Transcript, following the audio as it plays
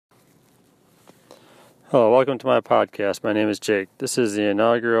Hello, welcome to my podcast. My name is Jake. This is the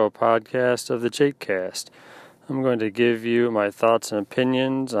inaugural podcast of the JakeCast. I'm going to give you my thoughts and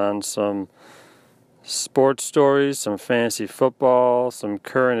opinions on some sports stories, some fantasy football, some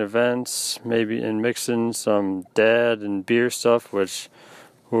current events, maybe in mixing some dad and beer stuff, which,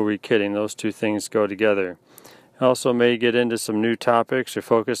 who are we kidding, those two things go together. I also may get into some new topics or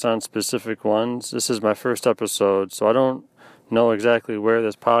focus on specific ones. This is my first episode, so I don't know exactly where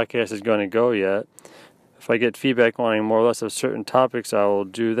this podcast is going to go yet. If I get feedback wanting more or less of certain topics, I will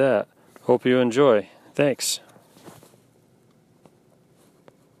do that. Hope you enjoy. Thanks.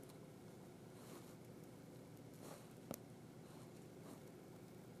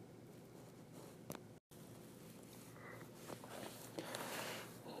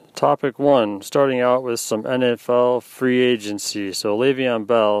 Topic 1, starting out with some NFL free agency. So Le'Veon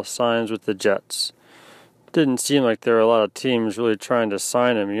Bell signs with the Jets. Didn't seem like there were a lot of teams really trying to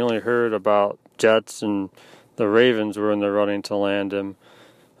sign him. You only heard about Jets and the Ravens were in the running to land him.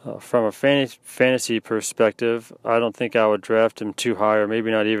 From a fantasy perspective, I don't think I would draft him too high or maybe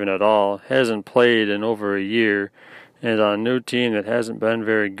not even at all. Hasn't played in over a year and on a new team that hasn't been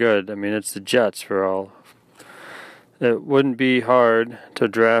very good. I mean, it's the Jets for all. It wouldn't be hard to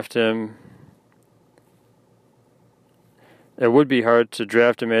draft him. It would be hard to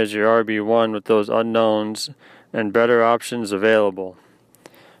draft him as your RB1 with those unknowns and better options available.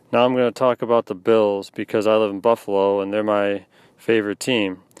 Now I'm going to talk about the Bills because I live in Buffalo and they're my favorite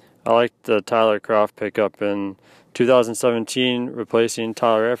team. I like the Tyler Kroft pickup in 2017, replacing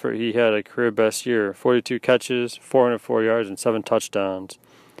Tyler Eifert. He had a career best year, 42 catches, 404 yards, and 7 touchdowns.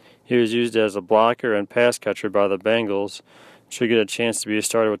 He was used as a blocker and pass catcher by the Bengals. Should get a chance to be a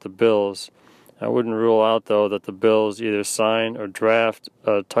starter with the Bills. I wouldn't rule out, though, that the Bills either sign or draft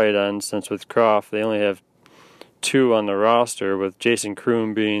a tight end, since with Kroft they only have 2 on the roster, with Jason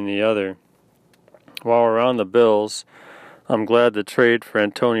Kroom being the other. While we're on the Bills, I'm glad the trade for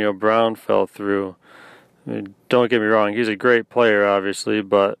Antonio Brown fell through. I mean, don't get me wrong, he's a great player, obviously,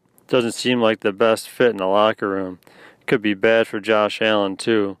 but doesn't seem like the best fit in the locker room. Could be bad for Josh Allen,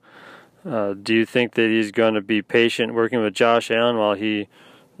 too. Do you think that he's going to be patient working with Josh Allen while he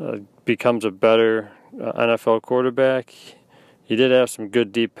becomes a better NFL quarterback? He did have some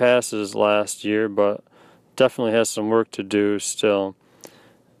good deep passes last year, but definitely has some work to do still.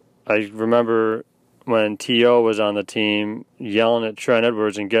 I remember when T.O. was on the team yelling at Trent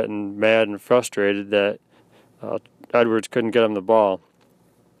Edwards and getting mad and frustrated that Edwards couldn't get him the ball.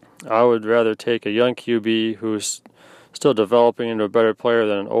 I would rather take a young QB who's still developing into a better player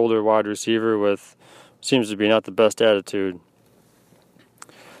than an older wide receiver with seems to be not the best attitude.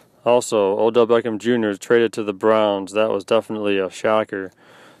 Also, Odell Beckham Jr. traded to the Browns. That was definitely a shocker.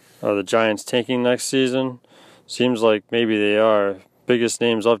 Are the Giants tanking next season? Seems like maybe they are. Biggest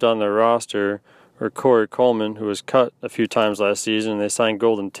names left on their roster are Corey Coleman, who was cut a few times last season. They signed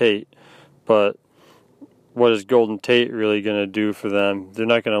Golden Tate. But what is Golden Tate really going to do for them? They're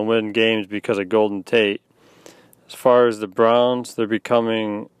not going to win games because of Golden Tate. As far as the Browns, they're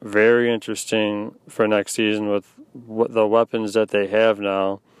becoming very interesting for next season with the weapons that they have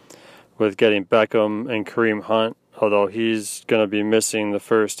now, with getting Beckham and Kareem Hunt, although he's going to be missing the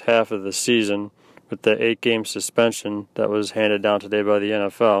first half of the season with the 8-game suspension that was handed down today by the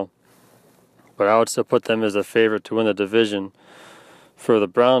NFL. But I would still put them as a favorite to win the division. For the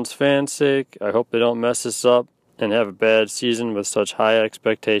Browns fans' sake, I hope they don't mess this up and have a bad season with such high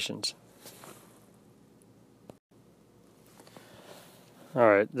expectations.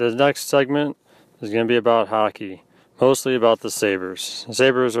 Alright, the next segment is going to be about hockey, mostly about the Sabres. The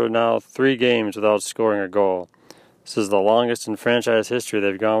Sabres are now 3 games without scoring a goal. This is the longest in franchise history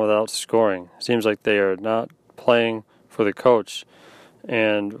they've gone without scoring. Seems like they are not playing for the coach.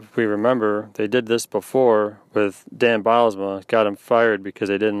 And if we remember, they did this before with Dan Bylsma, got him fired because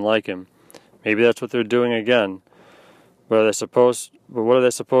they didn't like him. Maybe that's what they're doing again. What are they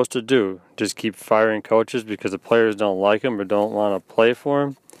supposed to do? Just keep firing coaches because the players don't like them or don't want to play for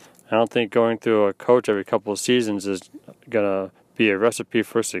them? I don't think going through a coach every couple of seasons is going to be a recipe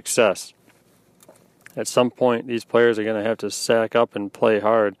for success. At some point, these players are going to have to sack up and play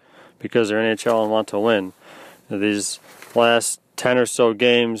hard because they're NHL and want to win. These last 10 or so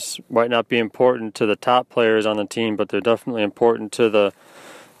games might not be important to the top players on the team, but they're definitely important to the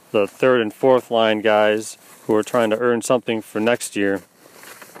third and fourth line guys who are trying to earn something for next year.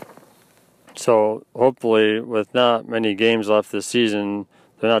 So hopefully, with not many games left this season,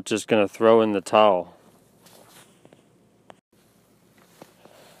 they're not just going to throw in the towel.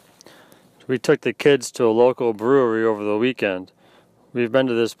 We took the kids to a local brewery over the weekend. We've been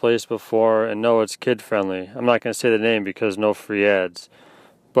to this place before and know it's kid-friendly. I'm not going to say the name because no free ads.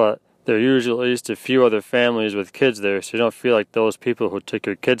 But there are usually at least a few other families with kids there, so you don't feel like those people who took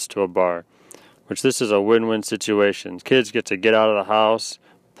your kids to a bar. Which this is a win-win situation. Kids get to get out of the house,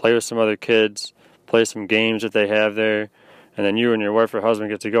 play with some other kids, play some games that they have there, and then you and your wife or husband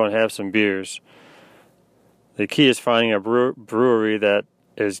get to go and have some beers. The key is finding a brewery that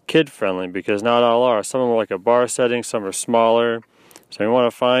is kid-friendly, because not all are. Some are like a bar setting, some are smaller. So you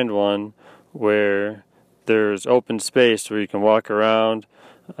want to find one where there's open space where you can walk around.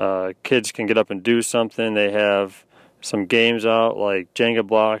 Kids can get up and do something. They have some games out like Jenga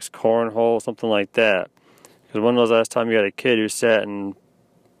blocks, cornhole, something like that. Because when was the last time you had a kid who sat in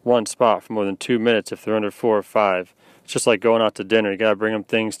one spot for more than 2 minutes if they're under 4 or 5? It's just like going out to dinner. You got to bring them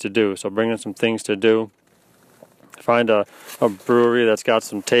things to do. So bring them some things to do. Find a brewery that's got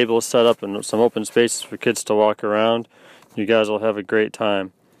some tables set up and some open spaces for kids to walk around. You guys will have a great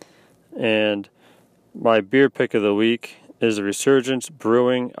time. And my beer pick of the week is the Resurgence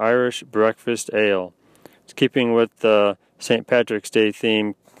Brewing Irish Breakfast Ale. It's keeping with the St. Patrick's Day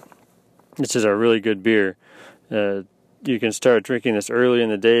theme. This is a really good beer. You can start drinking this early in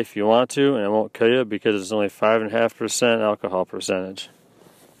the day if you want to, and it won't kill you because it's only 5.5% alcohol percentage.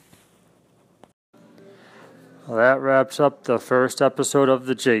 Well, that wraps up the first episode of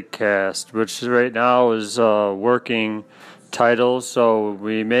the JakeCast, which right now is working title, so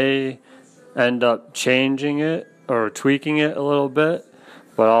we may end up changing it or tweaking it a little bit,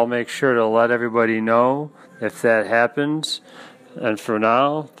 but I'll make sure to let everybody know if that happens. And for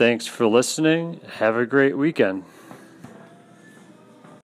now, thanks for listening. Have a great weekend.